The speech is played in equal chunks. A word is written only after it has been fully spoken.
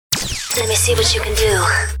Let me see what you can do.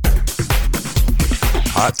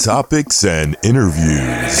 Hot topics and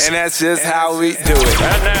interviews. And that's just how we do it.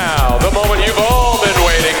 And now, the moment you've all been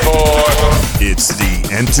waiting for. It's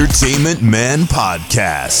the Entertainment Man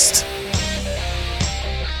Podcast.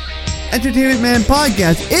 Entertainment Man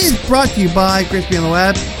Podcast is brought to you by Crispy on the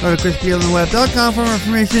Web. Go to crispyontheweb.com for more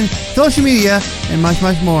information, social media, and much,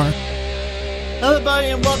 much more. Hello, everybody,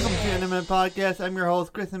 and welcome to Entertainment Man Podcast. I'm your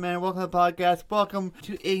host, Chris the Man. Welcome to the podcast. Welcome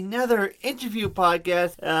to another interview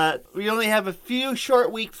podcast. We only have a few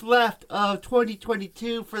short weeks left of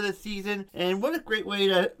 2022 for this season, and what a great way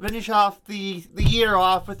to finish off the year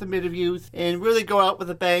off with some interviews and really go out with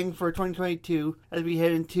a bang for 2022 as we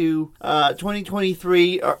head into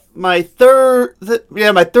 2023. My third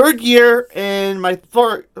year and my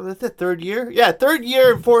fourth. Is it third year? Yeah, third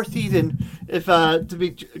year and fourth season, if to be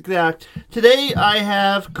exact. Today I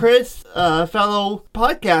have Chris, fellow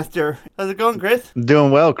podcaster. How's it going, Chris?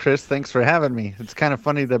 Doing well, Chris. Thanks for having me. It's kind of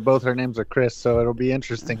funny that both our names are Chris, so it'll be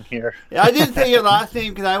interesting here. Yeah, I didn't say your last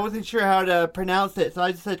name because I wasn't sure how to pronounce it, so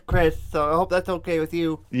I just said Chris. So I hope that's okay with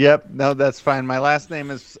you. Yep, no, that's fine. My last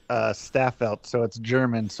name is Staffelt, so it's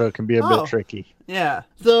German, so it can be a bit tricky. Yeah.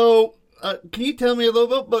 So can you tell me a little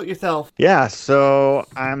bit about yourself? Yeah, so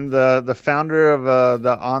I'm the founder of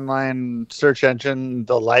the online search engine,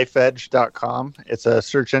 thelifeedge.com. It's a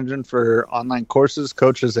search engine for online courses,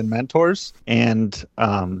 coaches, and mentors. And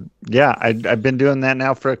I've been doing that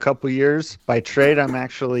now for a couple years. By trade, I'm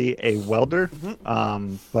actually a welder.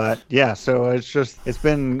 So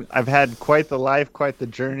I've had quite the life, quite the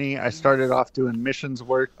journey. I started off doing missions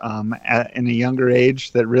work in a younger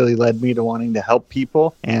age that really led me to wanting to help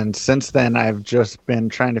people. And since then, I've just been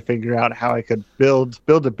trying to figure out how I could build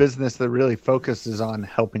a business that really focuses on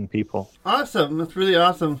helping people. Awesome. That's really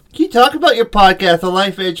awesome. Can you talk about your podcast, the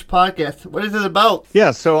Life Edge Podcast? What is it about?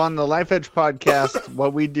 Yeah, so on the Life Edge Podcast,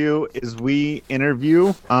 what we do is we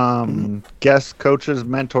interview guest coaches,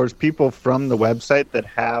 mentors, people from the website that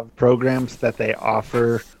have programs that they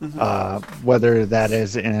offer, whether that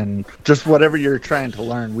is in just whatever you're trying to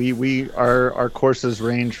learn. Our courses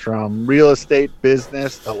range from real estate,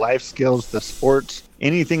 business, the life skills, the sports,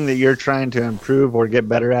 anything that you're trying to improve or get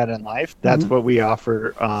better at in life. That's what we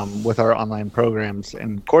offer with our online programs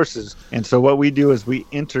and courses. And so what we do is we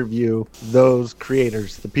interview those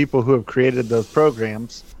creators, the people who have created those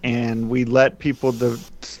programs, and we let people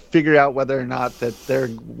figure out whether or not that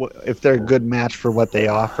if they're a good match for what they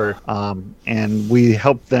offer. And we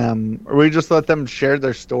help them, or we just let them share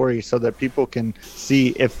their story so that people can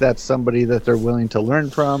see if that's somebody that they're willing to learn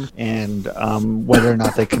from and whether or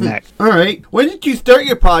not they connect. All right. When did you start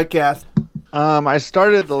your podcast? I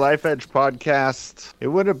started the Life Edge Podcast. It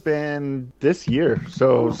would have been this year.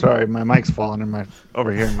 So sorry, my mic's falling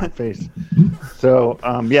over here in my face. So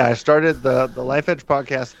I started the Life Edge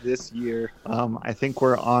Podcast this year. I think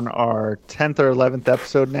we're on our 10th or 11th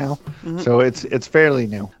episode now. So it's fairly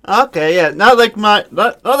new. Okay, yeah. Not like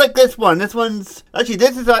this one. This is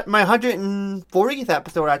my 140th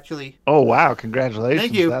episode actually. Oh wow, congratulations.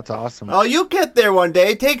 Thank you. That's awesome. Oh, you'll get there one day.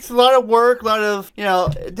 It takes a lot of work,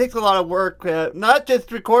 not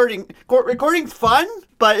just recording. Recording's fun,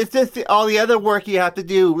 but it's just all the other work you have to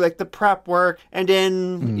do, like the prep work, and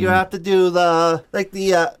then you have to do the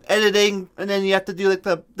editing, and then you have to do like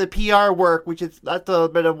the PR work, that's a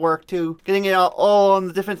bit of work too. Getting it all on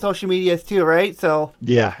the different social medias too, right? So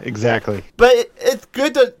yeah, exactly. But it's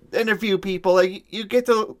good to interview people. Like you get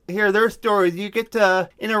to hear their stories. You get to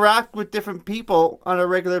interact with different people on a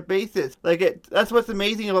regular basis. That's what's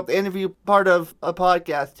amazing about the interview part of a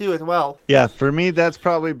podcast too, as well. Yeah, for me, that's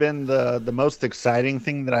probably been the most exciting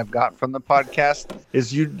thing that I've got from the podcast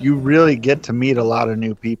is you really get to meet a lot of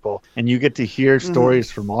new people, and you get to hear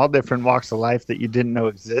stories from all different walks of life that you didn't know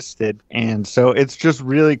existed. And so it's just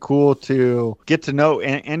really cool to get to know,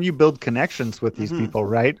 and you build connections with these people,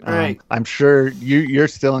 right? Right. I'm sure you're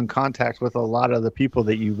still in contact with a lot of the people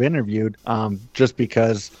that you've interviewed, just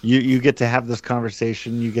because you get to have this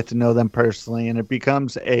conversation, you get to know them personally, and it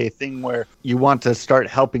becomes a thing where you want to start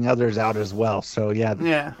helping others out as well. So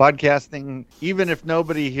podcasting, even if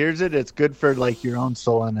nobody hears it, it's good for like your own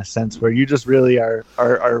soul in a sense, where you just really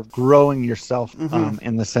are growing yourself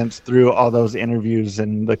in the sense through all those interviews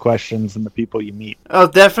and the questions and the people you meet. Oh,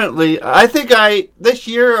 definitely. I think this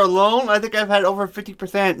year alone, I think I've had over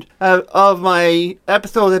 50% of my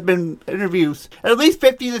episodes have been interviews. At least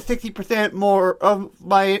 50 to 60% more of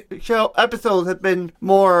my show episodes have been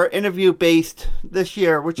more interview based this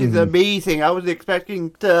year, which is amazing. I was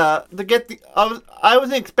expecting to get I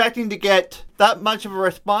wasn't expecting to get that much of a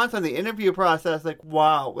response on the interview process. Like,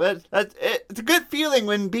 wow, it's a good feeling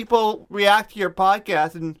when people react to your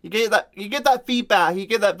podcast and you get that feedback, you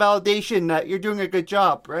get that validation that you're doing a good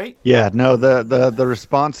job, right? Yeah, no, the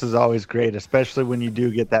response is always great, especially when you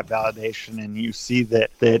do get that validation and you see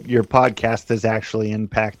that your podcast is actually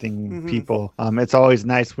impacting people. It's always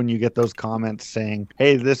nice when you get those comments saying,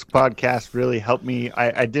 hey, this podcast really helped me.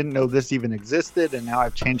 I didn't know this even existed, and now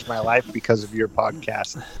I've changed my life because of your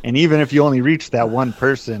podcast. And even if you only reach that one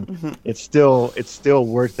person, it's still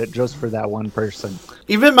worth it just for that one person.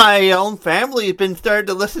 Even my own family has been starting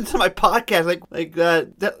to listen to my podcast,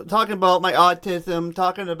 talking about my autism,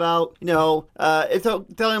 talking about,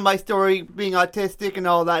 it's telling my story being autistic and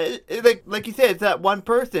all that. Like you said, it's that one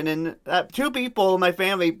person, and two people in my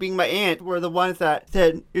family, being my aunt, were the ones that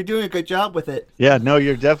said, you're doing a good job with it. Yeah, no,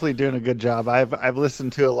 you're definitely doing a good job. I've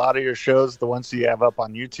listened to a lot of your shows, the ones you have up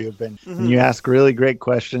on YouTube, and you ask really great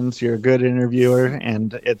questions. You're a good interviewer,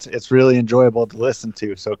 and it's really enjoyable to listen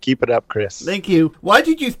to. So keep it up, Chris. Thank you. Why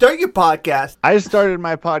did you start your podcast? I started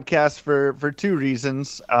my podcast for two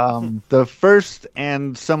reasons. The first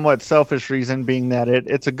and somewhat selfish reason being that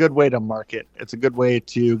it's a good way to market. It's a good way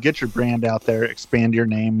to get your brand out there, expand your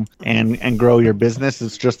name, and grow your business.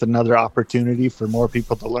 It's just another opportunity for more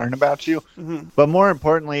people to learn about you. But more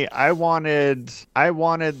importantly, I wanted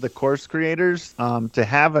the course creators to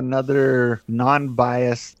have another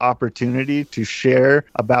non-biased opportunity to share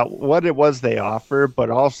about what it was they offer, but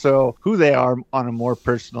also who they are on a more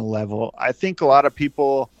personal level. I think a lot of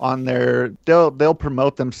people they'll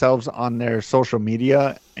promote themselves on their social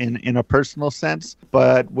media in a personal sense,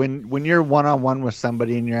 but when you're one-on-one with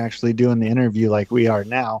somebody and you're actually doing the interview like we are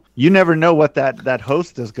now, you never know what that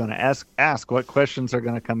host is going to ask, what questions are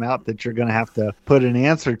going to come out that you're going to have to put an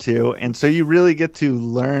answer to. And so you really get to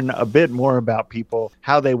learn a bit more about people,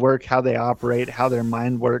 how they work, how they operate, how their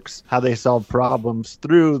mind works, how they solve problems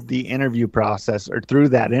through the interview process, or through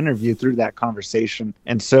that interview, through that conversation.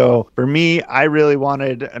 And so for me, I really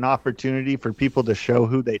wanted an opportunity for people to show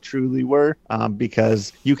who they truly were,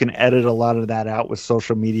 because you can edit a lot of that out with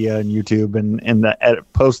social media and YouTube and the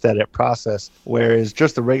post-edit process, whereas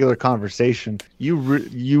just a regular conversation,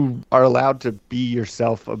 you are allowed to be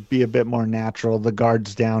yourself, be a bit more natural, the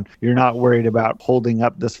guards down. You're not worried about holding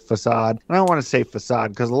up this facade. And I don't want to say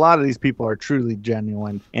facade, because a lot of these people are truly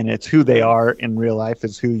genuine, and it's who they are in real life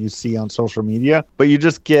is who you see on social media. But you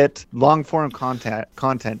just get long-form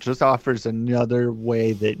content just offers another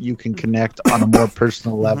way that you can connect on a more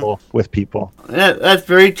personal level with people. That's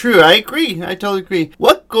very true. I agree. I totally agree.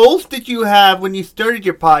 What goals did you have when you started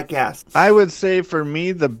your podcast? I would say for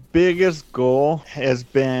me, the biggest goal has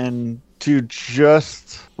been to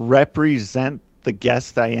just represent the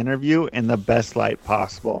guests I interview in the best light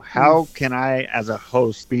possible. How can I, as a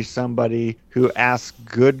host, be somebody who asks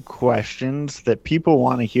good questions that people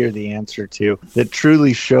want to hear the answer to, that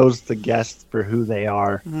truly shows the guests for who they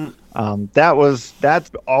are?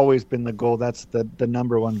 That's always been the goal. That's the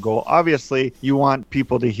number one goal. Obviously, you want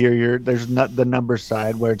people to hear there's not the number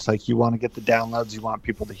side where it's like you want to get the downloads, you want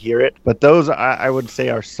people to hear it. But those, I would say,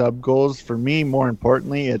 are sub goals. For me, more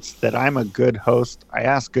importantly, it's that I'm a good host, I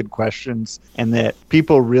ask good questions, and that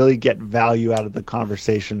people really get value out of the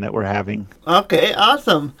conversation that we're having. Okay,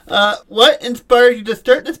 awesome. What inspired you to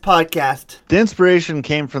start this podcast? The inspiration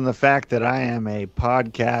came from the fact that I am a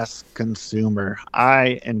podcast consumer.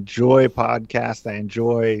 I enjoy podcasts.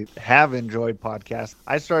 Have enjoyed podcasts.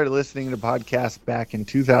 I started listening to podcasts back in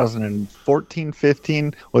 2014,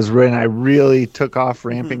 15 was when I really took off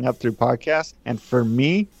ramping up through podcasts. And for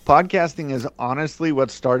me, podcasting is honestly what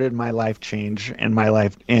started my life change and my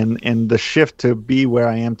life and the shift to be where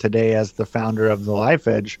I am today as the founder of the Life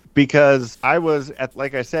Edge, because I was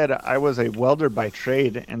like I said, I was a welder by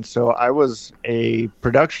trade. And so I was a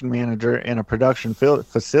production manager in a production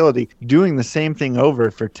facility doing the same thing over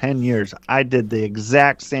for 10 years. I did the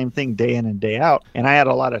exact same thing day in and day out. And I had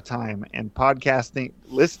a lot of time, and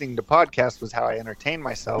listening to podcasts was how I entertained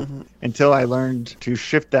myself until I learned to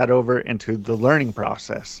shift that over into the learning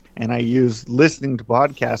process. And I use listening to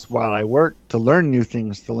podcasts while I work to learn new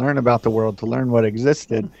things, to learn about the world, to learn what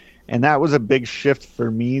existed. And that was a big shift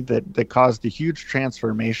for me that caused a huge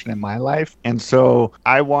transformation in my life. And so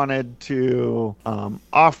I wanted to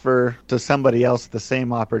offer to somebody else the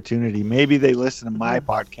same opportunity. Maybe they listen to my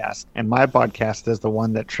podcast, and my podcast is the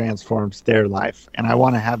one that transforms their life. And I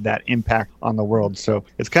want to have that impact on the world. So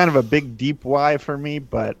it's kind of a big, deep why for me,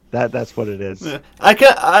 but that's what it is. Yeah.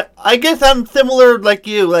 I guess I'm similar like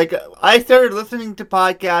you. Like, I started listening to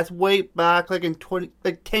podcasts way back, like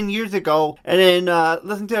 10 years ago, and then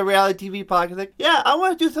listened to reality TV podcast. Like, yeah, I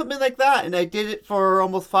want to do something like that. And I did it for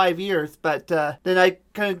almost 5 years. But then I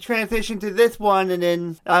kind of transitioned to this one, and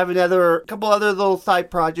then I have a couple other little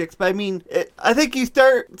side projects. But I mean, I think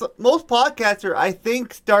most podcasters, I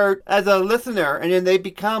think, start as a listener, and then they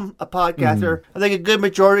become a podcaster. I think a good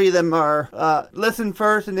majority of them are listen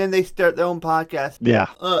first, and then they start their own podcast. Yeah.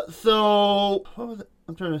 So what was it?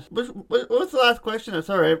 I'm trying to. What was the last question? I'm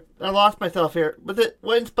sorry, I lost myself here. Was it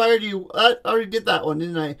what inspired you? I already did that one,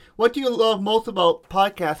 didn't I? What do you love most about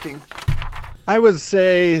podcasting? I would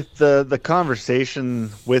say the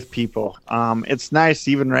conversation with people. It's nice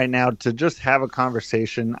even right now to just have a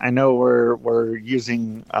conversation. I know we're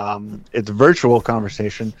using it's virtual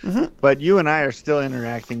conversation, but you and I are still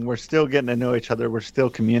interacting. We're still getting to know each other. We're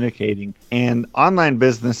still communicating. And online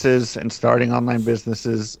businesses and starting online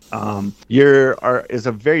businesses, is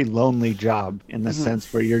a very lonely job in the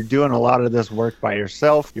sense where you're doing a lot of this work by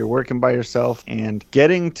yourself. You're working by yourself, and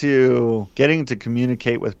getting to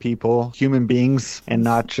communicate with people, human beings, and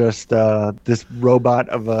not just this robot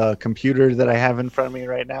of a computer that I have in front of me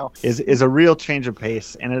right now is a real change of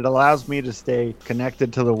pace, and it allows me to stay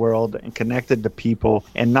connected to the world and connected to people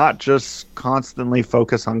and not just constantly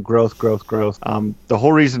focus on growth. The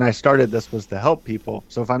whole reason I started this was to help people.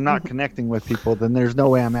 So if I'm not connecting with people, then there's no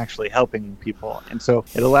way I'm actually helping people. And so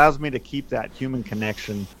it allows me to keep that human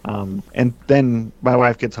connection. And then my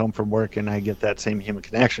wife gets home from work and I get that same human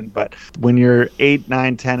connection. But when you're 8,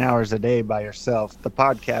 9, 10 hours a day by yourself, the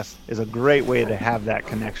podcast is a great way to have that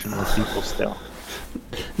connection with people still.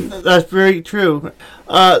 That's very true.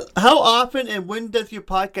 How often and when does your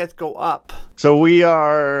podcast go up? So we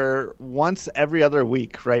are once every other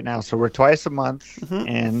week right now. So we're twice a month,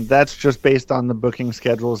 and that's just based on the booking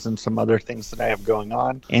schedules and some other things that I have going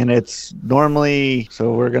on. And it's normally,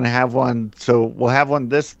 so we're going to have one. So we'll have one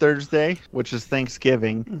this Thursday, which is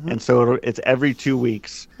Thanksgiving. And so it's every 2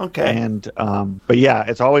 weeks. Okay. And, but yeah,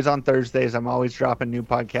 it's always on Thursdays. I'm always dropping new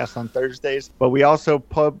podcasts on Thursdays, but we also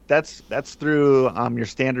that's through your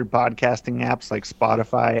standard podcasting apps like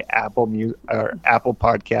Spotify, Apple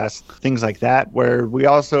Podcasts, things like that, where we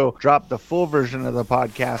also drop the full version of the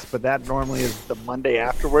podcast, but that normally is the Monday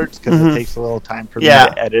afterwards because it takes a little time for me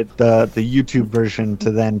to edit the YouTube version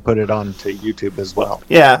to then put it onto YouTube as well.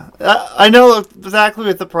 Yeah, I know exactly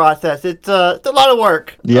with the process. It's a lot of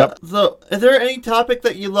work. Yep. So is there any topic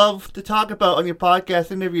that you love to talk about on your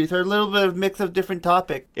podcast interviews, or a little bit of mix of different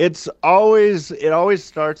topics? It always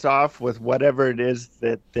starts off with whatever it is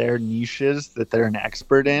that their niche is, that they're an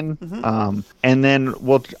expert in. And then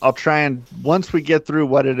I'll try and, once we get through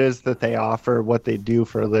what it is that they offer, what they do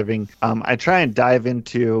for a living, I try and dive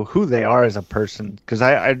into who they are as a person, because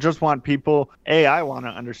I just want people, I want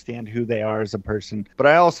to understand who they are as a person, but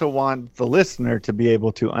I also want the listener to be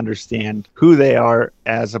able to understand who they are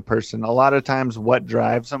as a person. A lot of times what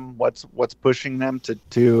drives them, what's pushing them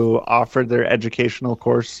to offer their educational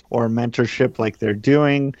course or mentorship like they're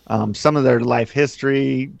doing, some of their life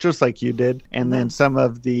history, just like you did, and then some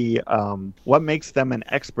of the what makes them an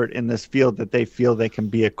expert in this field that they feel they can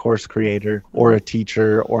be a course creator or a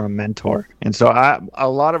teacher or a mentor. And so a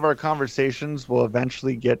lot of our conversations will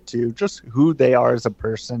eventually get to just who they are as a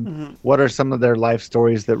person. What are some of their life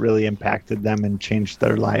stories that really impacted them and changed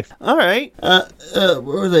their life? All right. What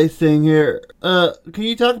was I saying here? Can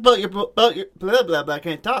you talk about your blah blah blah? I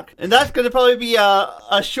can't talk. And that's going to probably be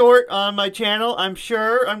a short on my channel. I'm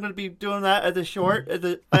sure I'm going to be doing that as a short.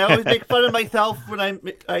 I always make fun of myself when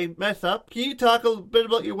I mess up. Can you talk a little bit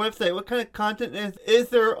about your website? What kind of content is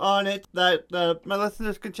there on it that my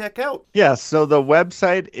listeners can check out? Yeah, so the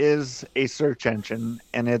website is a search engine,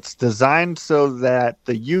 and it's designed so that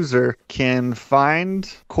the user can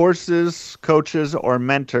find courses, coaches, or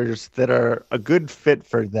mentors that are a good fit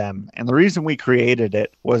for them. And the reason we created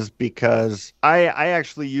it was because I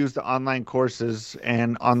actually used online courses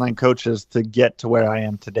and online coaches to get to where I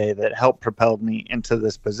am today that helped propel me into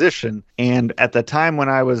this position. And at the time when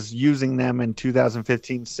I was using them in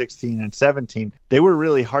 2015, 16, and 17, they were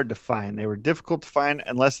really hard to find. They were difficult to find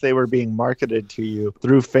unless they were being marketed to you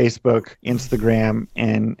through Facebook, Instagram,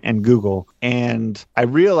 and Google. And I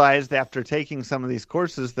realized after taking some of these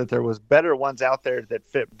courses that there was better ones out there that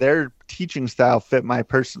fit their teaching style, fit my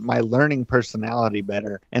learning personality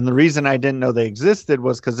better. And the reason I didn't know they existed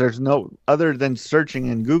was because there's no, other than searching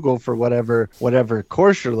in Google for whatever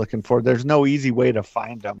course you're looking for, there's no easy way to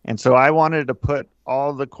find them. And so I wanted to put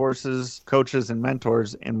all the courses, coaches, and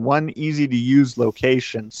mentors in one easy to use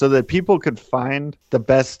location so that people could find the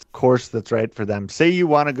best course that's right for them. Say you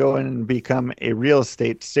want to go in and become a real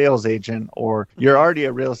estate sales agent, or you're already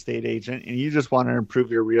a real estate agent and you just want to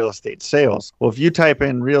improve your real estate sales. Well, if you type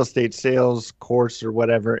in real estate sales course or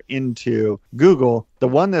whatever into Google, the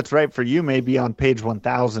one that's right for you may be on page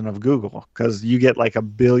 1000 of Google, because you get like 1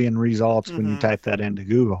 billion results when you type that into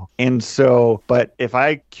Google. And so, but if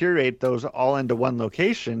I curate those all into one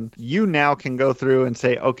location, you now can go through and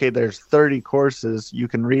say, okay, there's 30 courses. You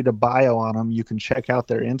can read a bio on them. You can check out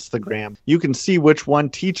their Instagram. You can see which one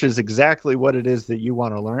teaches exactly what it is that you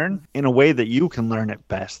want to learn in a way that you can learn it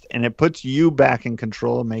best. And it puts you back in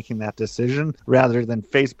control of making that decision rather than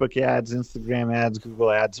Facebook ads, Instagram ads, Google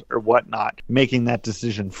ads, or whatnot, making that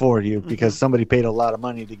decision for you because somebody paid a lot of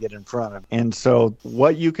money to get in front of it. And so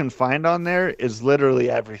what you can find on there is literally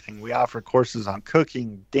everything. We offer courses on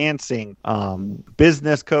cooking, dancing,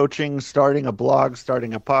 business coaching, starting a blog,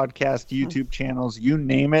 starting a podcast, YouTube channels, you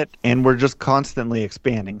name it. And we're just constantly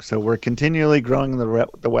expanding. So we're continually growing the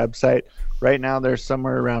website. Right now, there's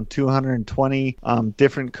somewhere around 220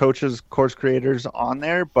 different coaches, course creators on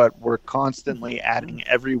there, but we're constantly adding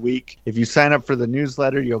every week. If you sign up for the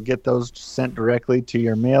newsletter, you'll get those sent directly to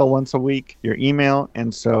your mail once a week, your email.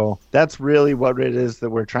 And so that's really what it is that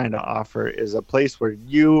we're trying to offer, is a place where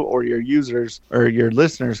you or your users or your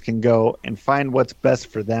listeners can go and find what's best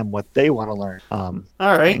for them, what they want to learn. All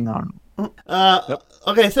right. Hang on.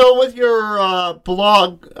 Okay, so with your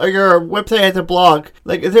blog, or your website has a blog,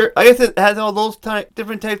 like, is there, I guess it has all those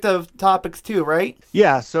different types of topics too, right?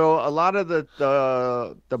 Yeah, so a lot of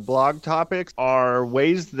the blog topics are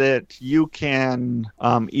ways that you can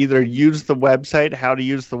either use the website, how to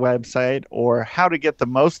use the website, or how to get the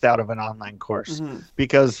most out of an online course.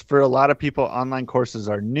 Because for a lot of people, online courses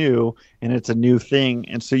are new and it's a new thing,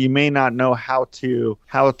 and so you may not know how to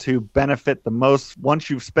benefit the most. Once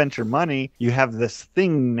you've spent your money, you have this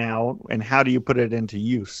thing now, and how do you put it into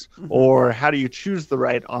use? Or how do you choose the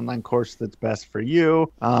right online course that's best for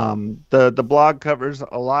you? The blog covers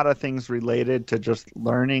a lot of things related to just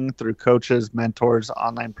learning through coaches, mentors,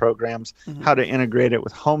 online programs, how to integrate it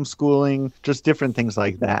with homeschooling, just different things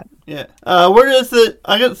like that. Yeah. Where does it,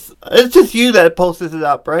 I guess it's just you that posts it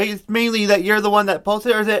up, right? It's mainly that you're the one that posts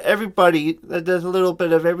it, or is it everybody that does a little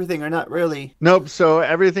bit of everything, or not really? Nope. So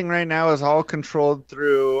everything right now is all controlled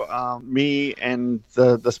through me and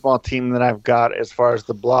the small team that I've got as far as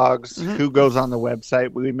the blogs, who goes on the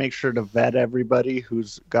website. We make sure to vet everybody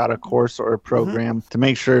who's got a course or a program to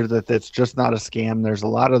make sure that it's just not a scam. There's a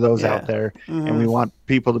lot of those out there, and we want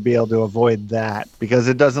people to be able to avoid that, because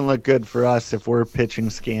it doesn't look good for us if we're pitching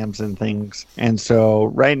scams and things. And so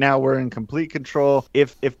right now we're in complete control.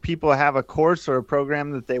 If people have a course or a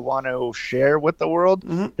program that they want to share with the world,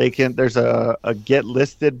 they can, there's a get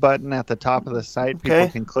listed button at the top of the site. People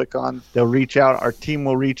can click on, they'll reach out, our team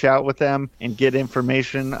will reach out with them and get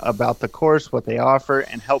information about the course, what they offer,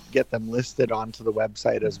 and help get them listed onto the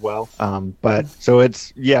website as well. But so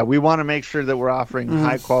it's, we want to make sure that we're offering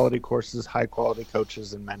high quality courses, high quality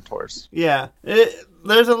coaches and mentors. Yeah.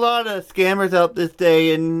 There's a lot of scammers out this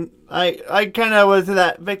day, and I kind of was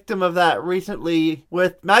that victim of that recently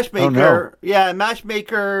with Matchmaker. Oh, no. Yeah,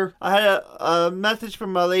 Matchmaker. I had a message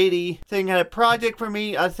from a lady saying had a project for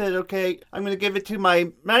me. I said, okay, I'm going to give it to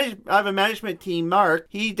my I have a management team, Mark.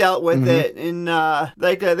 He dealt with it, and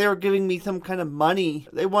they were giving me some kind of money.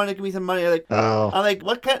 They wanted to give me some money. I'm like,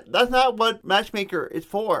 what kind? That's not what Matchmaker is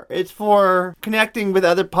for. It's for connecting with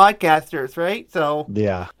other podcasters, right? So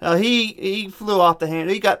yeah, he flew off the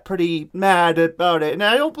handle. He got pretty mad about it, and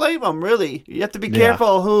I don't blame him, really. You have to be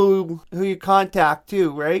careful who you contact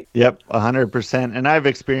too, right? Yep, 100%. And I've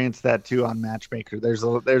experienced that too on Matchmaker. There's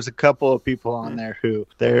a couple of people on there who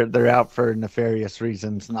they're out for nefarious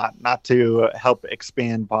reasons, not to help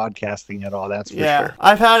expand podcasting at all. That's for sure.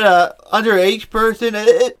 I've had a underage person. You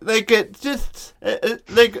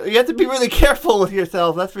have to be really careful with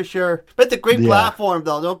yourself. That's for sure. But it's a great platform,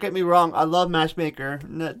 though. Don't get me wrong. I love Matchmaker.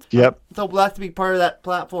 I'm so blessed to be part of that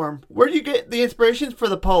platform. Where do you get the inspirations for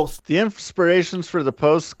the posts? The inspirations for the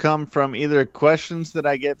posts come from either questions that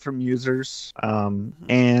I get from users,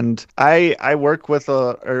 and I work with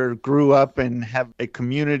or grew up and have a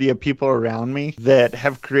community of people around me that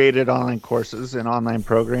have created online courses and online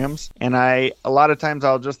programs. And a lot of times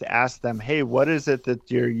I'll just ask them, hey, what is it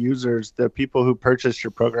that your users, the people who purchase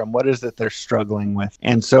your program, what is it they're struggling with?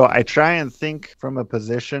 And so I try and think from a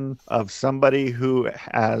position of somebody who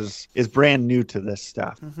is brand new to this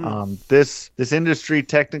stuff. This industry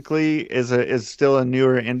technically is still a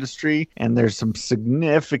newer industry, and there's some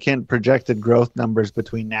significant projected growth numbers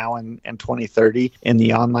between now and 2030 in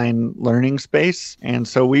the online learning space. And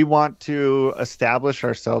so we want to establish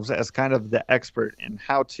ourselves as kind of the expert in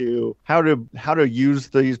how to use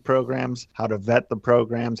these programs, how to vet the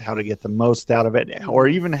programs, how to get the most out of it, or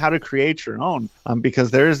even how to create your own. Because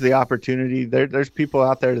there is the opportunity. There's people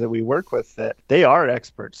out there that we work with that they are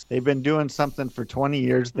experts. They've been doing something for for 20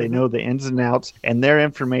 years. They know the ins and outs, and their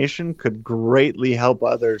information could greatly help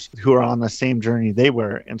others who are on the same journey they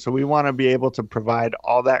were. And so we want to be able to provide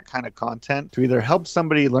all that kind of content to either help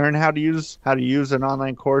somebody learn how to use an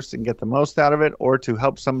online course and get the most out of it, or to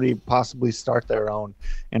help somebody possibly start their own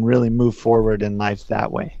and really move forward in life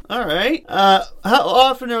that way. All right. How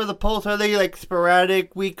often are the posts? Are they like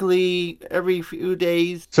sporadic, weekly, every few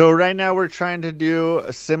days? So right now we're trying to do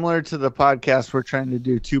similar to the podcast. We're trying to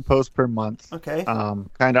do 2 posts per month. Okay.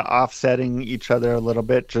 Kind of offsetting each other a little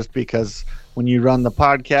bit, just because when you run the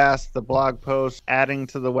podcast, the blog post, adding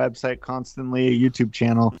to the website constantly, a YouTube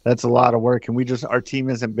channel, that's a lot of work. And our team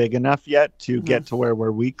isn't big enough yet to get to where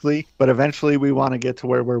we're weekly, but eventually we want to get to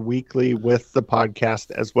where we're weekly with the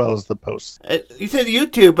podcast as well as the posts. You said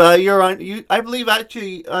YouTube, you're on, I believe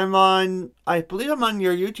I'm on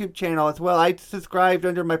your YouTube channel as well. I subscribed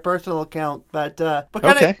under my personal account, but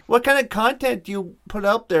what kind of content do you put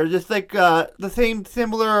out there? Just like the same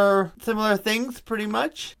similar things pretty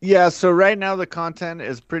much? Yeah, so right now the content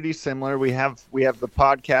is pretty similar. We have the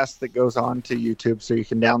podcast that goes on to YouTube, so you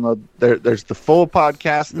can download there's the full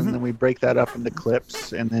podcast, and then we break that up into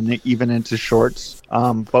clips and then even into shorts.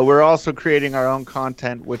 But we're also creating our own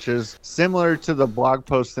content, which is similar to the blog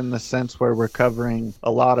post in the sense where we're covering a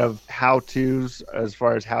lot of how-tos as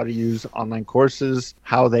far as how to use online courses,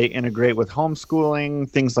 how they integrate with homeschooling,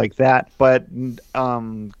 things like that. But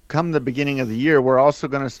come the beginning of the year, we're also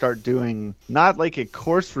going to start doing not like a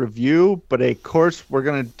course review, but a course. We're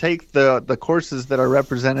going to take the courses that are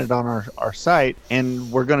represented on our site,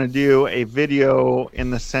 and we're going to do a video in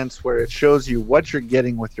the sense where it shows you what you're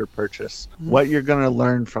getting with your purchase, what you're going to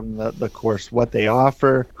learn from the course, what they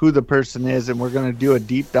offer, who the person is, and we're going to do a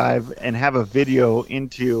deep dive and have a video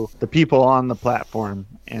into the people on the platform.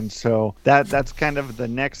 And so that's kind of the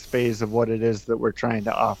next phase of what it is that we're trying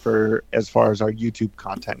to offer as far as our YouTube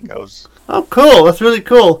content goes. Oh, cool. That's really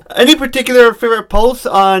cool. Any particular favorite posts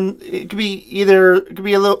on, it could be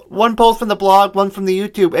one post from the blog, one from the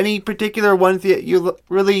YouTube. Any particular ones that you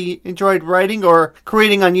really enjoyed writing or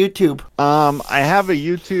creating on YouTube? I have a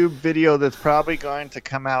YouTube video that's probably going to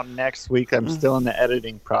come out next week. I'm still in the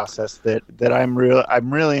editing process that I'm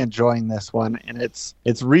really enjoying this one. And it's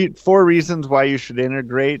 4 reasons why you should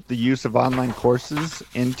integrate the use of online courses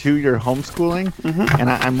into your homeschooling. And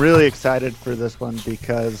I'm really excited for this one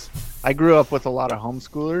because I grew up with a lot of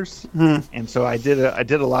homeschoolers, and so I did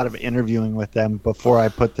a lot of interviewing with them before I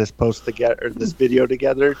put this this video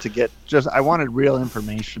together to get I wanted real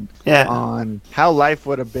information on how life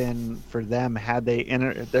would have been for them had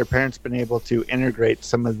their parents been able to integrate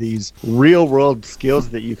some of these real world skills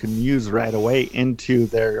that you can use right away into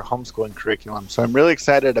their homeschooling curriculum. So I'm really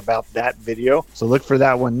excited about that video. So look for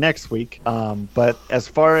that one next week. But as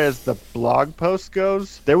far as the blog post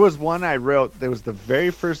goes, there was one I wrote. There was the very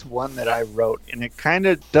first one that I wrote, and it kind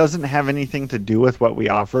of doesn't have anything to do with what we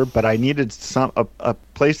offer, but I needed a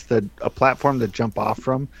platform to jump off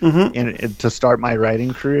from and to start my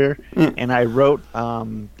writing career. And I wrote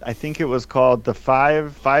I think it was called the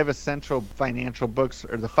five essential financial books,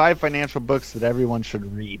 or the 5 financial books that everyone should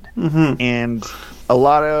read. And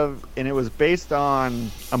it was based on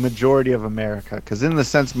a majority of America, because in the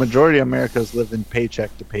sense majority of America is living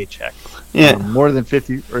paycheck to paycheck. More than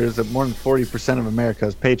 50, or is it more than 40% of America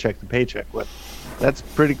is paycheck to paycheck? But that's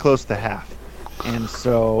pretty close to half. And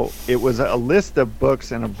so it was a list of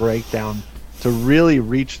books and a breakdown to really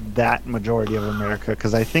reach that majority of America,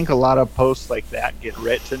 because I think a lot of posts like that get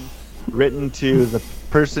written to the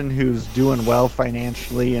person who's doing well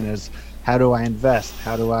financially and is, how do I invest?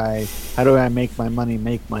 How do I make my money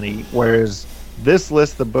make money? Whereas this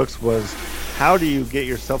list of books was, how do you get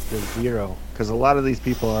yourself to zero? Because a lot of these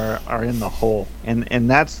people are in the hole, and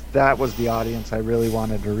that was the audience I really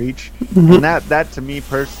wanted to reach. And that to me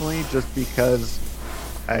personally, just because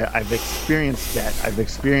I've experienced debt, I've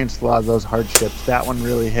experienced a lot of those hardships, that one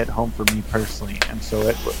really hit home for me personally. And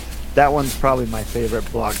so that one's probably my favorite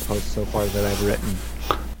blog post so far that I've written.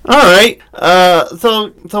 All right.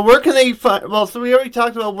 So where can they find? Well, so we already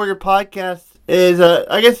talked about where your podcast is.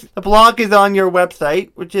 I guess the blog is on your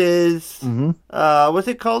website, which is what's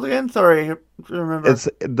it called again? Sorry, I remember.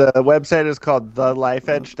 The website is called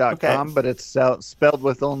thelifeedge.com, okay. But it's spelled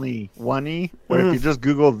with only one E. Where if you just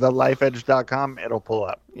Google thelifeedge.com, it'll pull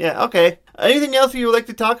up. Yeah. Okay. Anything else you would like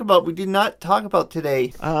to talk about we did not talk about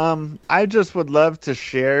today? I just would love to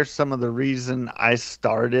share some of the reason I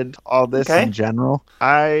started all this in general.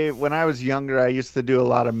 When I was younger, I used to do a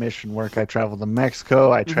lot of mission work. I traveled to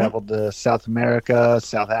Mexico. I traveled to South America,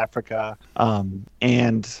 South Africa.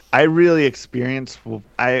 And I really experienced,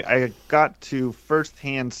 I got to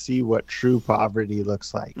firsthand see what true poverty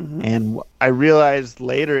looks like. And I realized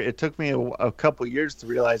later, it took me a couple years to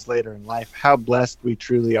realize later in life how blessed we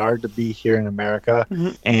truly are to be here in America.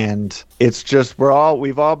 And it's just,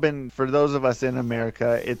 we've all been, for those of us in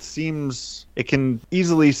America, it can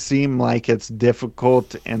easily seem like it's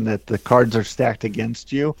difficult and that the cards are stacked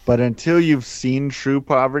against you. But until you've seen true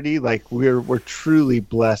poverty, like we're truly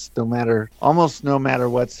blessed almost no matter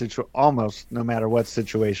what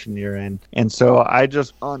situation you're in. And so I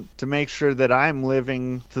just want to make sure that I'm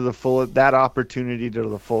living to the full, that opportunity to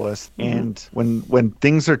the fullest. And when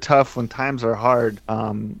things are tough, when times are hard,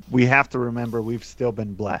 we have to remember we've still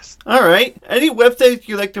been blessed. All right. Any websites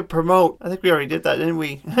you like to promote? I think we already did that, didn't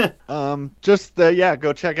we?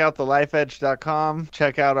 Go check out thelifeedge.com.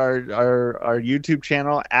 Check out our YouTube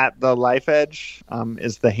channel at The Life Edge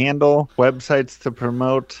is the handle. Websites to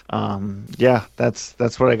promote.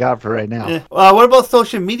 That's what I got for right now. Yeah. What about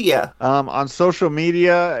social media? On social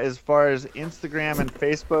media, as far as Instagram and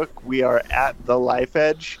Facebook, we are at The Life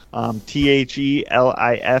Edge. TheLifeedge.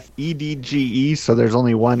 So there's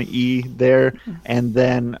only one E there. And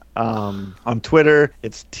then on Twitter,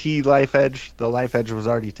 it's TLifeEdge. The Life Edge was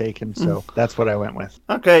already taken, so that's what I went with.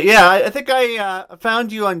 Okay, yeah, I think I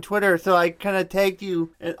found you on Twitter, so I kind of tagged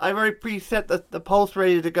you. And I've already preset the post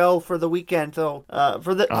ready to go for the weekend, so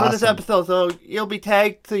for this episode, so you'll be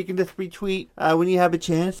tagged, so you can just retweet when you have a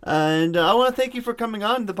chance. And I want to thank you for coming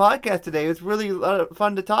on the podcast today. It was really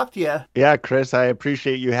fun to talk to you. Yeah, Chris, I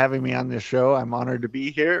appreciate you having me on this show. I'm honored to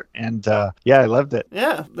be here, and I loved it.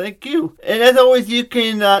 Yeah, thank you. And as always, you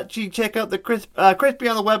can check out the Crispy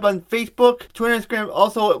on the Web on Facebook, Twitter, Instagram,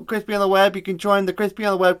 also Crispy on the Web. You can join the Crispy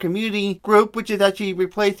on the Web community group, which is actually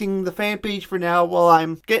replacing the fan page for now while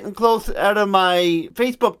I'm getting close out of my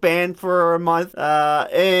Facebook ban for a month.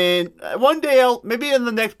 And one day, maybe in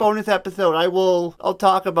the next bonus episode, I'll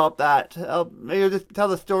talk about that. Maybe I'll just tell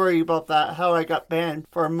the story about that, how I got banned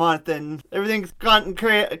for a month and everything's gotten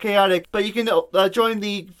chaotic. But you can join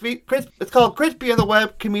it's called Crispy on the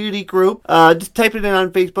Web community group. Just type it in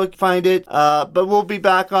on Facebook, find it. But we'll be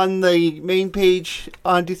back on the main page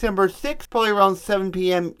on December 6th, probably around 7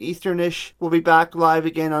 p.m. Eastern-ish. We'll be back live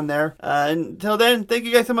again on there. Until then, thank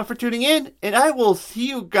you guys so much for tuning in, and I will see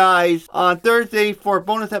you guys on Thursday for a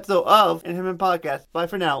bonus episode of Entertainment Podcast. Bye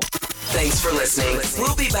for now. Thanks for listening.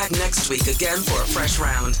 We'll be back next week again for a fresh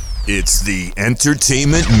round. It's the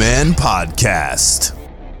Entertainment Man Podcast.